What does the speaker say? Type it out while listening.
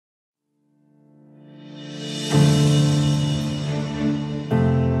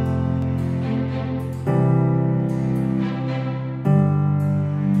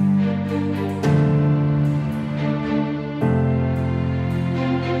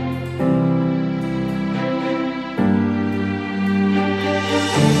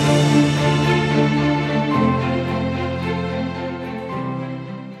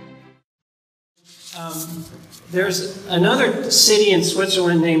There's another city in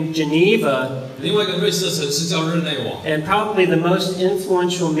Switzerland named Geneva, 另外一个瑞士的城市叫日内瓦， and probably the most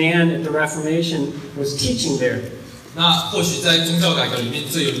influential man at the Reformation was teaching there. 那或许在宗教改革里面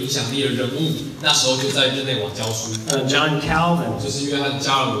最有影响力的人物，那时候就在日内瓦教书。John Calvin. 就是约翰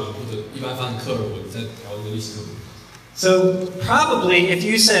加尔文，或者一般翻科尔文，在台湾的历史课本。So probably, if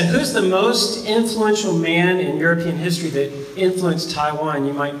you said who's the most influential man in European history that influenced Taiwan,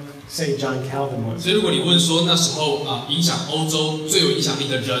 you might say John Calvin was. 所以如果你问说那时候影响欧洲最有影响力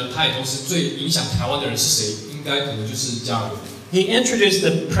的人，他也同时最影响台湾的人是谁？应该可能就是加尔文。He introduced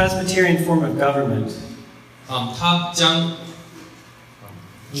the Presbyterian form of government. 他将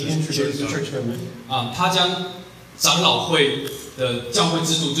He introduced the church government. 他将长老会的教会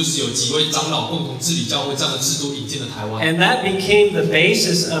制度，就是有几位长老共同治理教会这样的制度引进了台湾。And that became the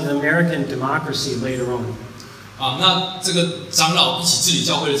basis of American democracy later on. 那这个长老一起治理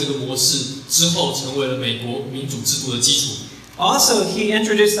教会的这个模式之后，成为了美国民主制度的基础。Also, he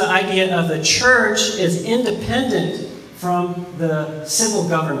introduced the idea of the church is independent from the civil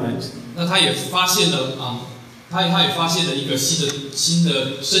government. 那他也发现了他也发现了一个新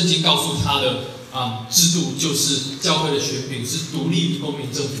的圣经告诉他的制度，就是教会的权柄是独立于公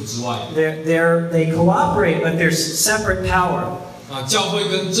民政府之外。They cooperate, but there's separate power. 教会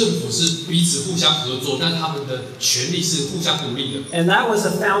跟政府是彼此互相合作，但他们的权力是互相独立的。And that was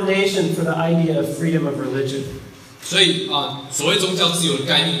a foundation for the idea of freedom of religion. 所以所谓宗教自由的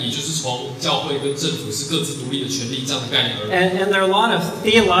概念，也就是从教会跟政府是各自独立的权利这样的概念而来。And there are a lot of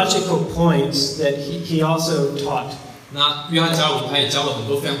theological points that he also taught. 那约翰加尔文他也教了很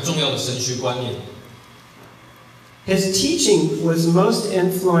多非常重要的神学观念。His teaching was most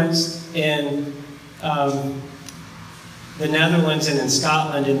influenced in the Netherlands and in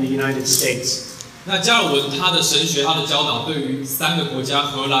Scotland in the United States. 那加尔文他的神学，他的教导对于3个国家——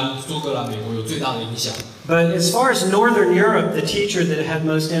荷兰、苏格兰、美国——有最大的影响。But as far as Northern Europe, the teacher that had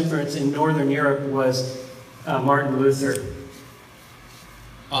most influence in Northern Europe was Martin Luther.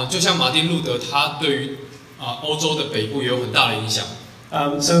 就像马丁路德，他对于欧洲的北部也有很大的影响。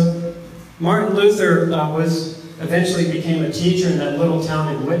So Martin Luther eventually became a teacher in that little town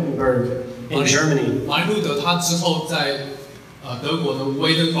in Wittenberg in Germany. 马丁路德他之后在德国的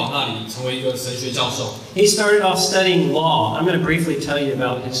威登堡那里成为一个神学教授。He started off studying law. I'm going to briefly tell you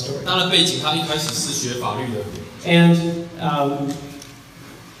about his story. 他的背景，他一开始是学法律的。And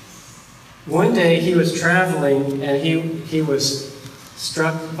one day he was traveling and he was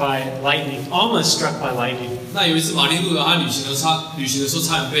struck by lightning, almost struck by lightning. 那有一次马丁路德他旅行的时候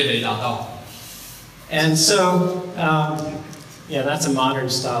差点被雷打到。And so, yeah, that's a modern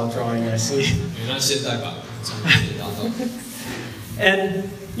style drawing, I see. 那现代版差点被雷打到。And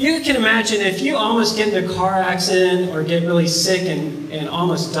you can imagine if you almost get in a car accident or get really sick and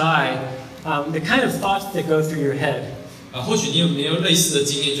almost die, the kind of thoughts that go through your head. 或许你有没有类似的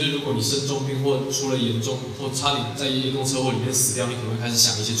经验，就是如果你生重病或出了严重或差点在严重车祸里面死掉，你可能会开始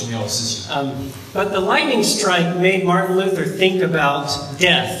想一些重要的事情。But the lightning strike made Martin Luther think about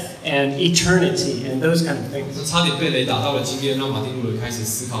death and eternity and those kind of things. 差点被雷打到的经验让马丁路德开始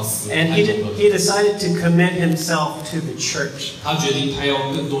思考死亡。And he decided to commit himself to the church. 他决定他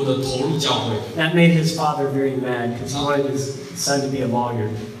要更多的投入教会。That made his father very mad because he wanted his son to be a lawyer.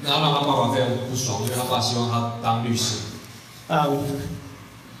 那让他爸爸非常不爽，因为他爸希望他当律师。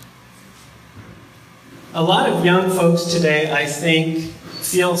A lot of young folks today, I think,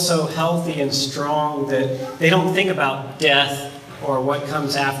 feel so healthy and strong that they don't think about death or what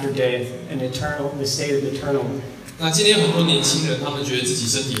comes after death and the state of eternal. 那今天很多年轻人，他们觉得自己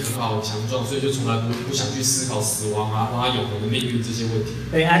身体很好、很强壮，所以就从来不想去思考死亡啊，让他永恒的命运这些问题。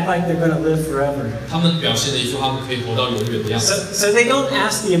They act like they're going to live forever. 他们表现的一副他们可以活到永远的样子。So they don't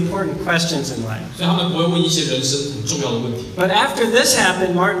ask the important questions in life. 所以他们不会问一些人生很重要的问题。But after this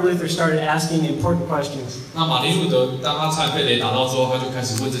happened, Martin Luther started asking important questions. 那马丁路德当他差点被雷打到之后，他就开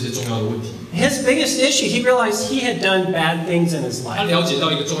始问这些重要的问题。His biggest issue, he realized he had done bad things in his life. 他了解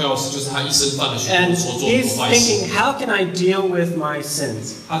到一个重要的事，就是他一生犯了许多错，做很多坏事。And he's thinking, how can I deal with my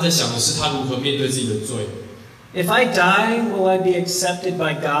sins? 他在想的是他如何面对自己的罪。If I die, will I be accepted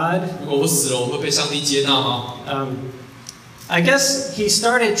by God? 如果我死了，我会被上帝接纳吗？ I guess he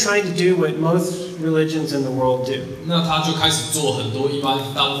started trying to do what most religions in the world do. 那他就开始做很多一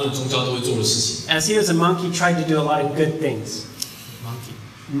般大部分的宗教都会做的事情。As he was a monk, he tried to do a lot of good things.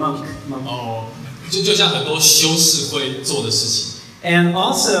 Monk. 就像很多修士会做的事情。And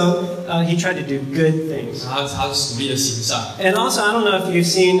also, he tried to do good things. 他努力的行善。And also, I don't know if you've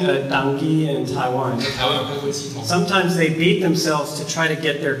seen a donkey in Taiwan. 在台湾有看过鸡童。 Sometimes they beat themselves to try to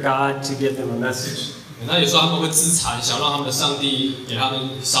get their God to give them a message. 那有时候他们会自残，想让他们的上帝给他们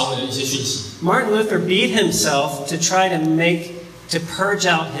稍微的一些讯息。Martin Luther beat himself to try to purge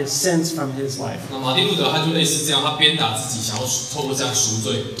out his sins from his life. 那马丁路德他就类似这样，他鞭打自己，想要透过这样赎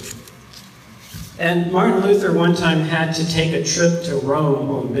罪。And Martin Luther one time had to take a trip to Rome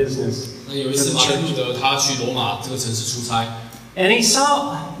on business. 那有一次马丁路德他去罗马这个城市出差。And he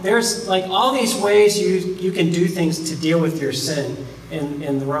saw there's like all these ways you can do things to deal with your sin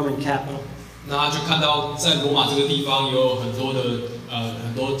in the Roman capital. 那他就看到在罗马这个地方有很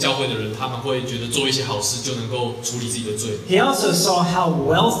多教会的人，他们会觉得做一些好事就能够处理自己的罪。He also saw how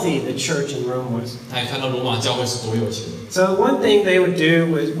wealthy the church in Rome was. 他也看到罗马教会是多有钱。So one thing they would do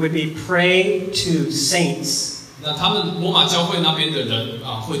would be pray to saints. 那他们罗马教会那边的人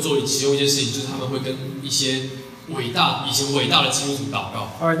会其中一件事情，就是他们会跟一些以前伟大的基督徒祷告。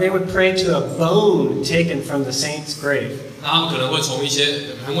Or they would pray to a bone taken from the saint's grave. 那他们可能会从一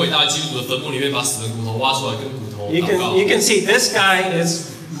些很伟大的基督徒的坟墓里面把死人骨头挖出来，跟骨头祷告。You can see this guy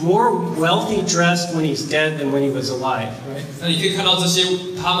is more wealthy dressed when he's dead than when he was alive, right? 那你可以看到这些，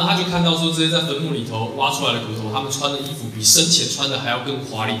他就看到说这些在坟墓里头挖出来的骨头，他们穿的衣服比生前穿的还要更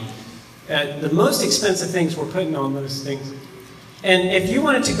华丽。The most expensive things were putting on those things. And if you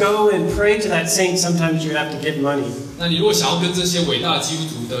wanted to go and pray to that saint, sometimes you'd have to give money. 那你如果想要跟这些伟大的基督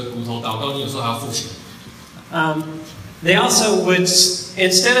徒的骨头祷告，你有时候还要付钱。They also would,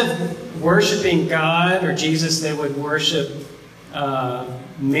 instead of worshiping God or Jesus, they would worship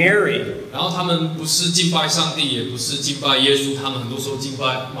Mary. 然后他们不是敬拜上帝，也不是敬拜耶稣，他们很多时候敬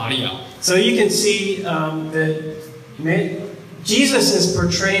拜玛利亚。So you can see that Jesus is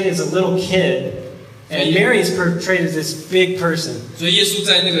portrayed as a little kid. And Mary is portrayed as this big person. 所以耶稣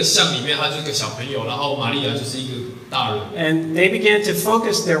在那个像里面，他就是个小朋友，然后玛利亚就是一个大人。And they began to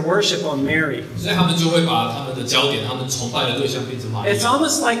focus their worship on Mary. 所以他们就会把他们的焦点，他们崇拜的对象变成玛利亚。It's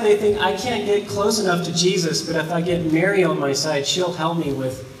almost like they think I can't get close enough to Jesus, but if I get Mary on my side, she'll help me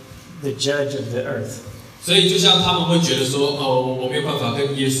with the judge of the earth. 所以就像他们会觉得说，我没有办法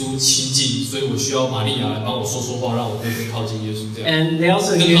跟耶稣亲近，所以我需要玛利亚来帮我说说话，让我可以更靠近耶稣这样。And they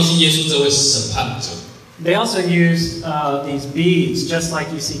also 更靠近耶稣这位审判者。They also use these beads, just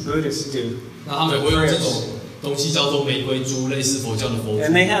like you see Buddhists do. 那他们也会用这种东西叫做玫瑰珠，类似佛教的佛珠。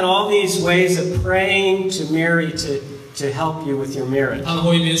And they had all these ways of praying to Mary to help you with your marriage. 他们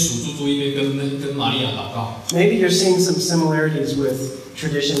会一边数珠珠，一边跟玛利亚祷告。Maybe you're seeing some similarities with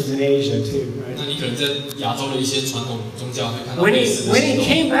traditions in Asia too, right? 那你可能在亚洲的一些传统宗教会看到 When 类似的 he 行动。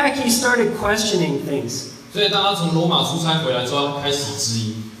 came back, he started questioning things. 所以当他从罗马出差回来之后，他开始质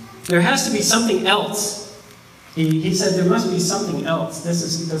疑。There has to be something else. He said there must be something else.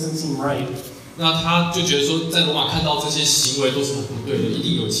 Doesn't seem right. 那他就觉得说，在罗马看到这些行为都是很不对的，一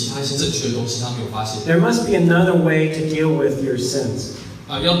定有其他一些正确的东西他没有发现。There must be another way to deal with your sins.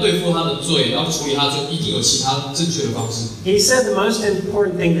 要对付他的罪，要处理他的罪，一定有其他正确的方式。He said the most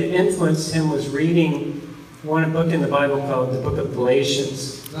important thing that influenced him was reading one book in the Bible called the Book of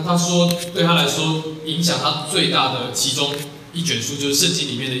Galatians. 那他说，对他来说，影响他最大的其中一卷书，就是圣经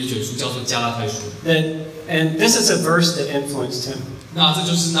里面的一卷书，叫做加拉太书。And this is a verse that influenced him. 那这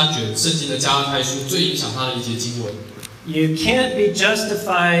就是那卷圣经的加拉太书最影响他的一节经文。You can't be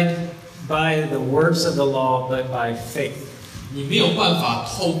justified by the works of the law, but by faith. 你没有办法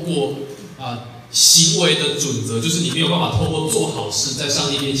透过行为的准则，就是你没有办法透过做好事，在上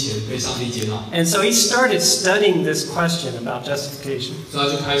帝面前被上帝接纳。And so he started studying this question about justification. 所以他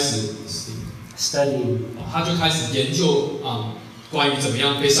就开始 Studying. 他就开始研究关于怎么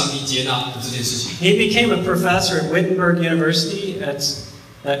样被上帝接纳的这件事情。He became a professor at Wittenberg University. That's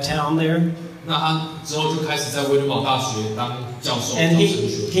that town there. 那他之后就开始在威顿堡大学当教授。 And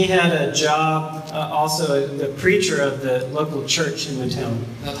he had a job also the preacher of the local church in the town.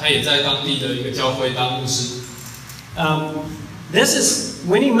 那他也在当地的一个教会当牧师。This is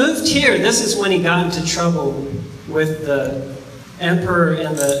when he moved here. This is when he got into trouble with the emperor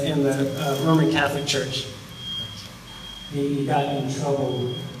and the Roman Catholic Church. He got in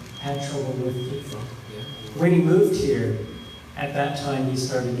trouble, had trouble with it. When he moved here, at that time he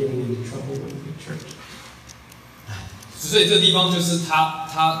started getting into trouble with the church. 所以这个地方就是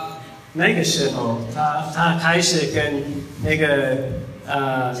他那个时候，他开始跟那个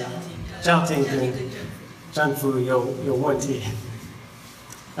教廷跟政府有问题。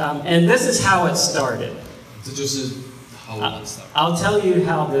And this is how it started. 这就是 how it started. I'll tell you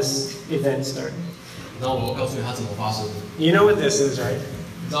how this event started. 然后我告诉你它怎么发生的。 You know what this is, right?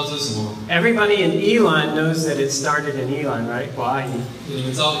 你知道这是什么吗？ Everybody in Elon knows that it started in Elon, right? Why? 你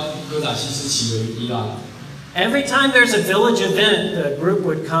们知道歌仔戏是起源于伊朗。 Every time there's a village event, the group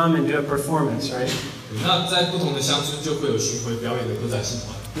would come and do a performance, right? 那在不同的乡村就会有巡回表演的歌仔戏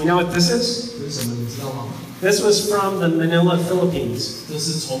团。You know what this is? 这是什么？你知道吗？ This was from the Manila, Philippines. 这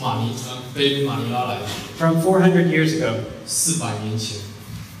是从菲律宾马尼拉来的。From 400 years ago. 400年前。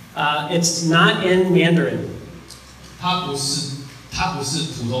It's not in Mandarin. 它不是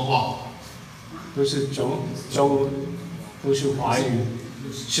普通话。不是不是华语，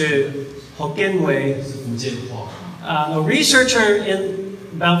是福建话。是福建话。A researcher in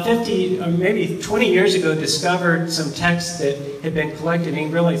about 50 or maybe 20 years ago discovered some texts that had been collected, and he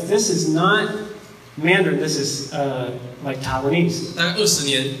realized this is not Mandarin, this is like Taiwanese. 大概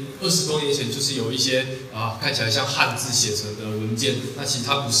20多年前，就是有一些看起来像汉字写成的文件，那其实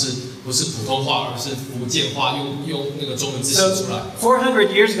它不是普通话，而是福建话，用那个中文字写出来。400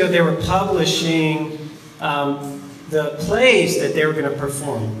 years ago, they were publishing the plays that they were going to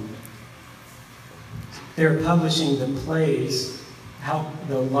perform. They were publishing the plays,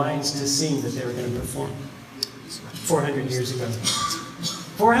 the lines to sing that they were going to perform. 400 years ago.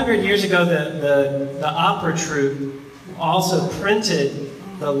 400 years ago, the opera troupe also printed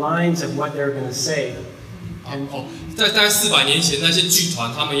the lines of what they were going to say. 在大概400年前，那些剧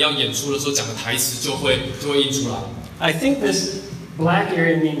团他们要演出的时候讲的台词就会印出来。I think this black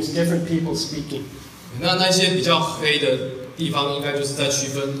area means different people speaking. 那些比较黑的地方，应该就是在区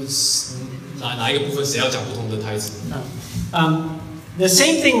分哪一个部分谁要讲不同的台词。The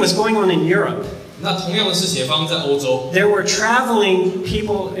same thing was going on in Europe. 那同样的事情也发生在欧洲。There were traveling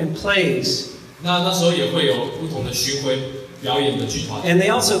people in plays. 那时候也会有不同的巡回表演的剧团。And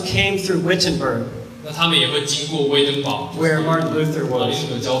they also came through Wittenberg. 那他们也会经过威登堡 ，where Martin Luther was. 马丁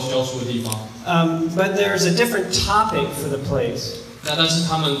路德教书的地方。But there's a different topic for the plays. 但是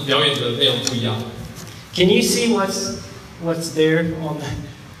他们表演的内容不一样。Can you see what's there on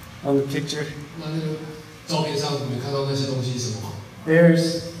the picture? 那个照片上你们看到那些东西是什么吗？ There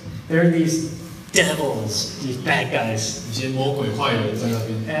are these devils, these bad guys. 一些魔鬼坏人在那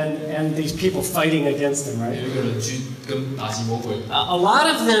边。And these people fighting against them, right? 有一个人去跟打击魔鬼。A lot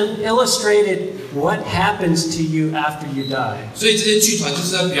of them illustrated what happens to you after you die. 所以这些剧团就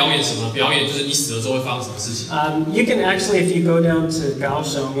是在表演什么？表演就是你死了之后会发生什么事情。You can actually, if you go down to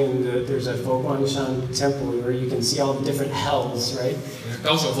Kaohsiung, and there's a Foguanshan temple where you can see all the different hells, right?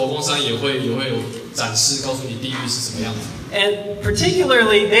 高雄佛光山也会有展示，告诉你地狱是什么样子。And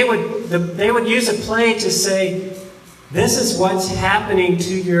particularly, they would use a play to say, this is what's happening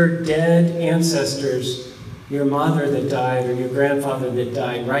to your dead ancestors, your mother that died or your grandfather that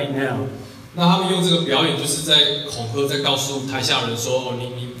died right now. 那他们用这个表演，就是在恐吓，在告诉台下人说：“哦，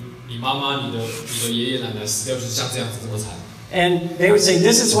你妈妈、你的爷爷奶奶死掉，就是像这样子这么惨。” And they would say,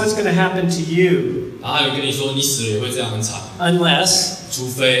 this is what's going to happen to you. 然后还有跟你说，你死了也会这样很惨。Unless 除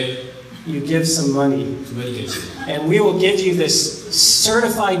非 you give some money. 除非你给钱。And we will give you this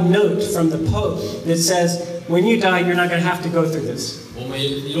certified note from the Pope that says, when you die, you're not going to have to go through this.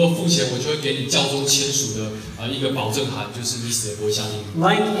 你如果付钱，我就会给你教宗签署的一个保证函，就是你死也不会下地狱。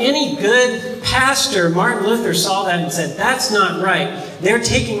Like any good pastor, Martin Luther saw that and said, that's not right. They're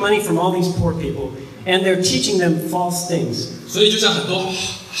taking money from all these poor people, and they're teaching them false things. 所以就像很多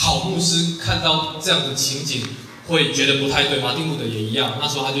好牧师看到这样的情景，会觉得不太对。马丁路德也一样，那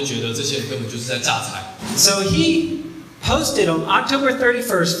时候他就觉得这些人根本就是在诈财。So he posted on October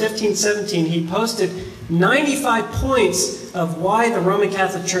 31st, 1517, he posted 95 points of why the Roman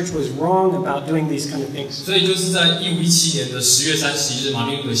Catholic Church was wrong about doing these kind of things. 所以就是在1517年的10月31日，马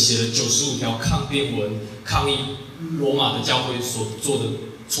丁路德写了95条抗辩文，抗议罗马的教会所做的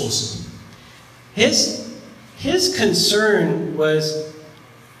错事。His concern was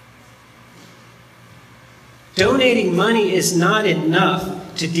donating money is not enough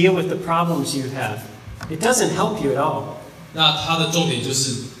to deal with the problems you have. It doesn't help you at all. 那他的重点就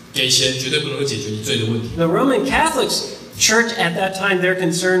是给钱绝对不能够解决你罪的问题。The Roman Catholic Church at that time, their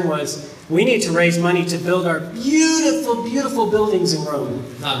concern was we need to raise money to build our beautiful, beautiful buildings in Rome.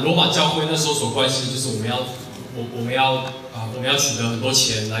 那罗马教会那时候所关心的就是我们要取得很多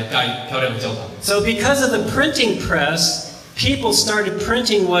钱来盖漂亮的教堂。So because of the printing press, people started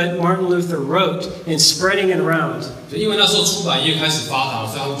printing what Martin Luther wrote and spreading it around. 因为那时候出版业开始发达，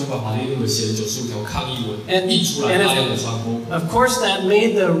所以他们就把马丁路德写的95条抗议文印出来，大量的传播。Of course, that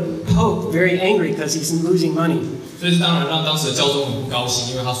made the Pope very angry because he's losing money. 所以当然让当时的教宗很不高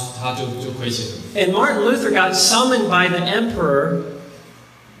兴，因为他就亏钱了。And Martin Luther got summoned by the emperor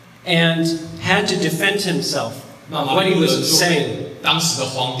and had to defend himself. 那马丁路德就被当时的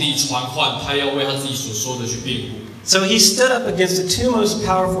皇帝传唤，他要为他自己所说的去辩护。So he stood up against the two most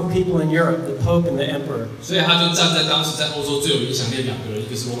powerful people in Europe, the Pope and the Emperor. 所以他就站在当时在欧洲最有影响力的两个人，一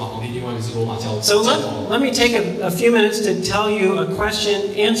个是罗马皇帝，另外一个是罗马教宗。So let me take a few minutes to tell you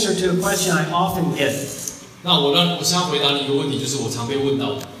answer to a question I often get. 那我现在回答你一个问题，就是我常被问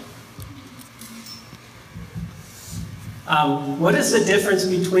到的。What is the difference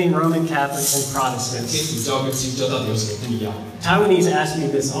between Roman Catholics and 天 Protestants? 主教跟基督教到底有什么不一样？ Taiwanese ask me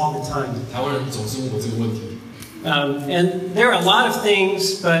this all the time. 台湾人总是问我这个问题。And there are a lot of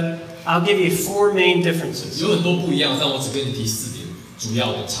things, but I'll give you 4 main differences. 有很多不一样，但我只跟你提4点主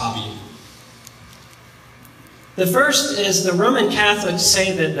要的差别。The first is the Roman Catholics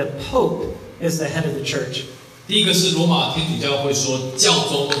say that the Pope is the head of the church. 第一个是罗马天主教会说教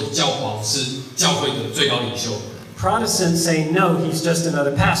宗或者教皇是教会的最高领袖。Protestants say no, he's just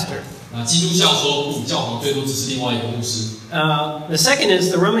another pastor. 那基督教说不，教皇最多只是另外一个牧师。The second is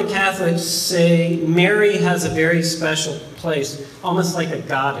the Roman Catholics say Mary has a very special place, almost like a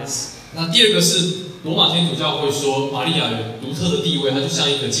goddess. 那第二个是罗马天主教会说玛利亚有独特的地位，她就像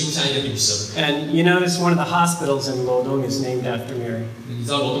几乎像一个女神。And you notice one of the hospitals in Lodong is named after Mary. 你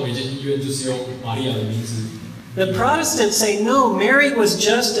知道罗东有一间医院就是用玛利亚的名字。The Protestants say no, Mary was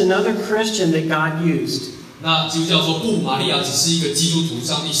just another Christian that God used. 那基督教说不，玛利亚只是一个基督徒，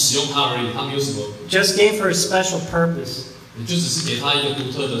上帝使用她而已，她没有什么， Just gave her a special purpose. 也就只是给她一个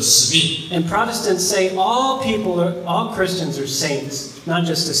独特的使命。And Protestants say all Christians are saints, not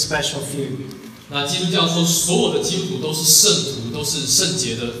just a special few. 那基督教说所有的基督徒都是圣徒，都是圣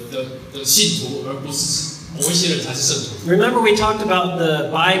洁的信徒，而不是某一些人才是圣徒。 Remember we talked about the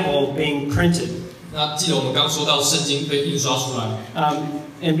Bible being printed. 那记得我们刚说到圣经被印刷出来。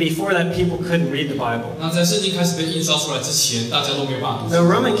And before that, people couldn't read the Bible. 那在圣经开始被印刷出来之前，大家都没有办法读。The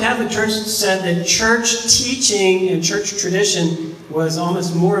Roman Catholic Church said that church teaching and church tradition was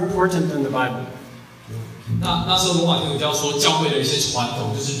almost more important than the Bible. 那时候罗马天主教说，教会的一些传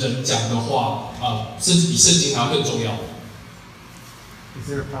统，就是人讲的话，甚至比圣经还要更重要。Is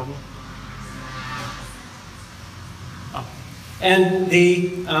there a problem? Oh. And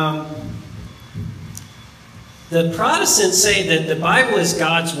the Protestants say that the Bible is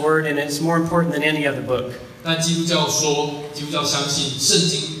God's word and it's more important than any other book. 但基督教说，基督教相信圣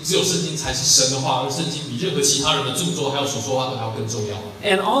经只有圣经才是神的话，而圣经比任何其他人的著作还有所说话都还要更重要。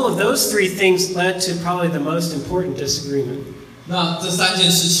And all of those 3 things led to probably the most important disagreement. 那这3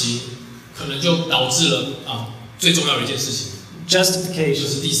件事情可能就导致了最重要的一件事情， Justification. 就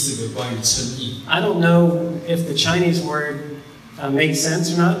是第4个关于称义。 I don't know if the Chinese word makes sense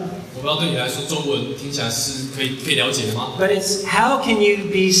or not. 我不知道对你来说中文听起来是可以了解的吗？ But it's how can you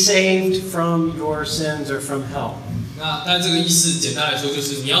be saved from your sins or from hell? 那但这个意思简单来说就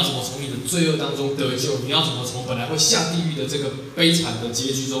是你要怎么从你的罪恶当中得救，你要怎么从本来会下地狱的这个悲惨的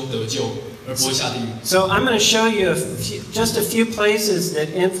结局中得救，而不会下地狱。So I'm going to show you just a few places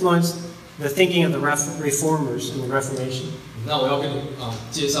that influenced the thinking of the Reformers in the Reformation. 那我要跟你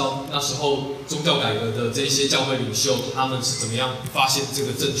介绍那时候宗教改革的这些教会领袖，他们是怎么样发现这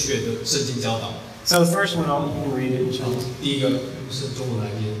个正确的圣经教导。So the first one, you can read it in Chinese. 第一个是中文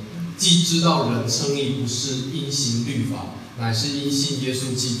来念，既知道人称义不是因行律法，乃是因信耶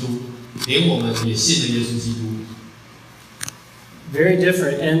稣基督，连我们也信了耶稣基督。Very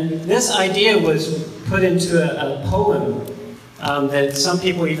different. And this idea was put into a poem that some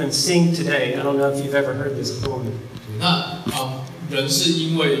people even sing today. I don't know if you've ever heard this poem. 那人是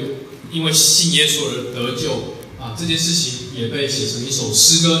因为信耶稣而得救这件事情也被写成一首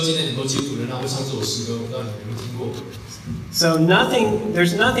诗歌。今天很多基督徒仍然会唱这首诗歌，我不知道你有没有听过。So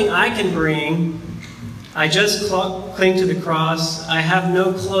there's nothing I can bring. I just cling to the cross. I have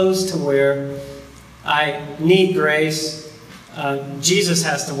no clothes to wear. I need grace. Jesus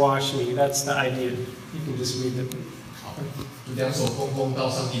has to wash me. That's the idea. You can just read it. 好，就两手空空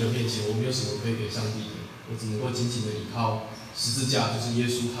到上帝的面前，我没有什么可以给上帝的。我只能够紧紧的依靠十字架，就是耶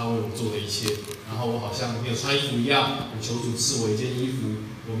稣他为我做的一切。然后我好像没有穿衣服一样，我求主赐我一件衣服，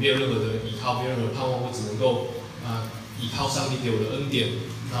我没有任何的依靠，没有任何盼望，我只能够依靠上帝给我的恩典。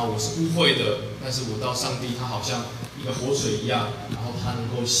那我是污秽的，但是我到上帝他好像一个活水一样，然后他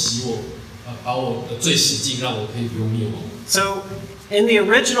能够洗我，把我的罪洗净，让我可以不用灭亡。So in the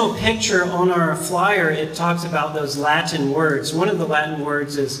original picture on our flyer, it talks about those Latin words. One of the Latin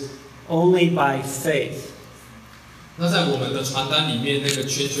words is only by faith. 那在我们的传单里面，那个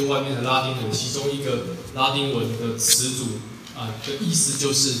圈圈外面的拉丁文，其中一个拉丁文的词组的意思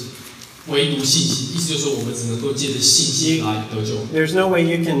就是唯独信心，意思就是说我们只能够借着信心来得救。There's no way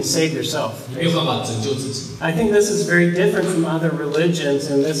you can save yourself. 你没有办法拯救自己。I think this is very different from other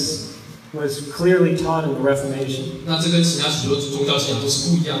religions, and this was clearly taught in the Reformation. 那这跟其他许多宗教信仰都是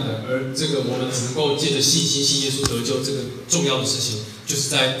不一样的，而这个我们只能够借着信心信耶稣得救，这个重要的事情。就是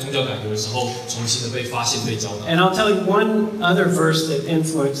在宗教改革的时候，重新的被发现、被教导。And I'll tell you one other verse that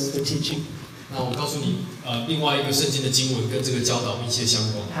influenced the teaching. 那我告诉你，另外一个圣经的经文跟这个教导密切相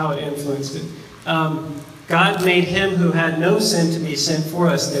关。How it influenced it. God made him who had no sin to be sin for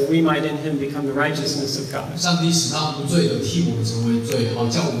us, that we might in him become the righteousness of God. 上帝使他无罪的替我们成为罪，好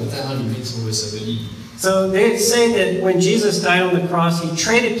叫我们在他里面成为神的义。So they say that when Jesus died on the cross, he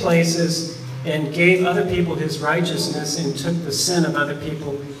traded places and gave other people his righteousness and took the sin of other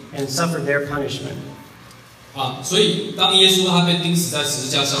people and suffered their punishment. 所以当耶稣他被钉死在十字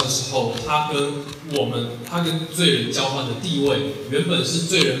架上的时候，他跟罪人交换的地位，原本是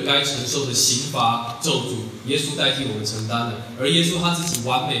罪人该承受的刑罚咒诅，耶稣代替我们承担了。而耶稣他自己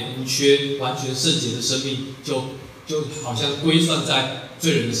完美无缺、完全圣洁的生命，就好像归算在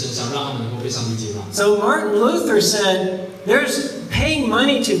罪人的身上，让他们能够被上帝接纳。So Martin Luther said, "There's paying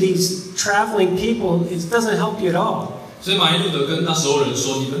money to these traveling people. It doesn't help you at all." 所以马丁路德跟那时候人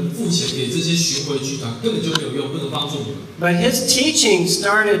说：“你们付钱给这些巡回剧团，根本就没有用，不能帮助你们。” But his teaching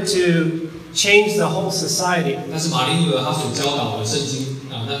started to change the whole society. 但是马丁路德他所教导的圣经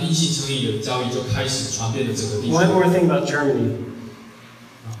那因信称义的教义就开始传遍了整个地区。One more thing about Germany.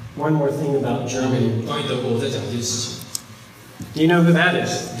 One more thing about Germany. 关于德国，我再讲一件事情。Do you know who that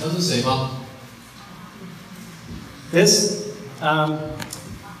is? 你知道是谁吗？ This,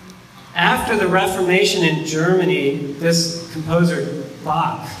 after the Reformation in Germany, this composer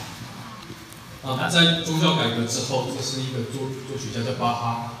Bach. 在宗教改革之后，这是一个作曲家叫巴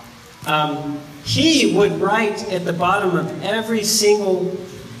哈。He would write at the bottom of every single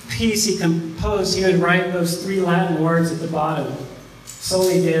piece he composed. He would write those 3 Latin words at the bottom,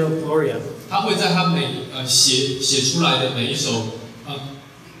 "Soli Deo Gloria." 他会在他写出来的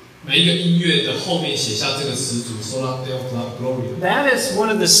每一个音乐的后面写下这个词组 "Soli Deo Gloria." That is one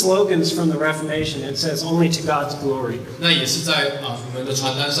of the slogans from the Reformation. It says, "Only to God's glory." 那也是在我们的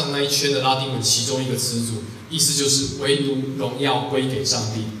传单上那一圈的拉丁文其中一个词组，意思就是唯独荣耀归给上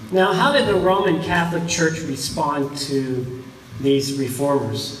帝。Now, how did the Roman Catholic Church respond to these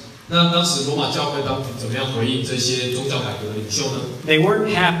reformers? 那当时罗马教会当局怎么样回应这些宗教改革的领袖呢？ They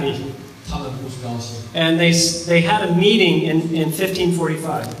weren't happy. 他们不高兴。And they had a meeting in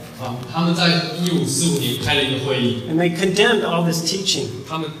 1545. 他们在1545年开了一个会议。And they condemned all this teaching.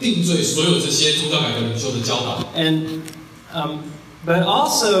 他们定罪所有这些宗教改革领袖的教导。But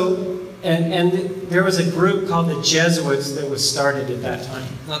also, and there was a group called the Jesuits that was started at that time.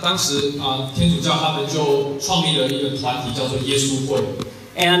 那当时天主教他们就创立了一个团体，叫做耶稣会。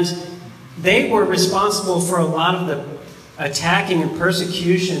And they were responsible for a lot of the attacking and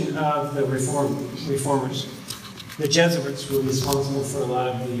persecution of the reformers. The Jesuits were responsible for a lot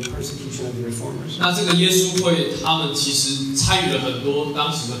of the persecution of the reformers. 那这个耶稣会，他们其实参与了很多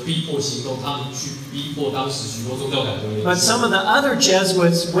当时的逼迫行动，他们去逼迫当时许多宗教改革的。But some of the other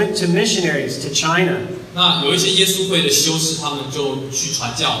Jesuits went to missionaries to China. 那有一些耶稣会的修士，他们就去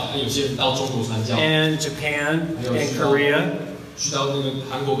传教，有些人到中国传教。And Japan and Korea. 去到那个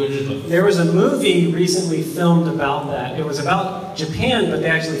韩国跟日本。There was a movie recently filmed about that. It was about Japan, but they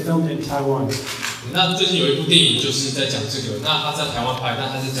actually filmed it in Taiwan. 那最近有一部电影就是在讲这个，那他在台湾拍，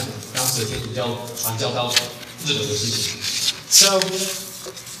但他是讲当时的天主教传教到日本的事情。So,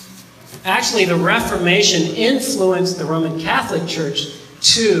 actually, the Reformation influenced the Roman Catholic Church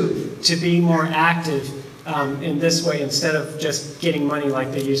to be more active in this way instead of just getting money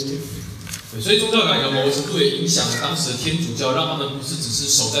like they used to. 所以宗教改革某个程度也影响了当时的天主教，让他们不是只是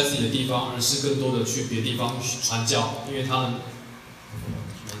守在自己的地方，而是更多的去别的地方传教，因为他们。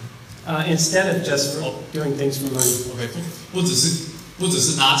Instead of just doing things for money. OK， 不只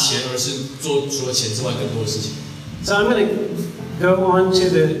是拿钱，而是做除了钱之外更多的事情。So I'm going to go on to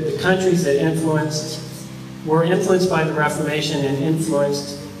the countries that were influenced by the Reformation and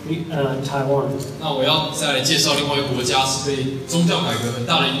influenced Taiwan. 那我要再来介绍另外一个国家是被宗教改革很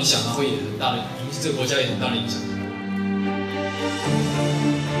大的影响，然后也很大的这个国家也很大的影响。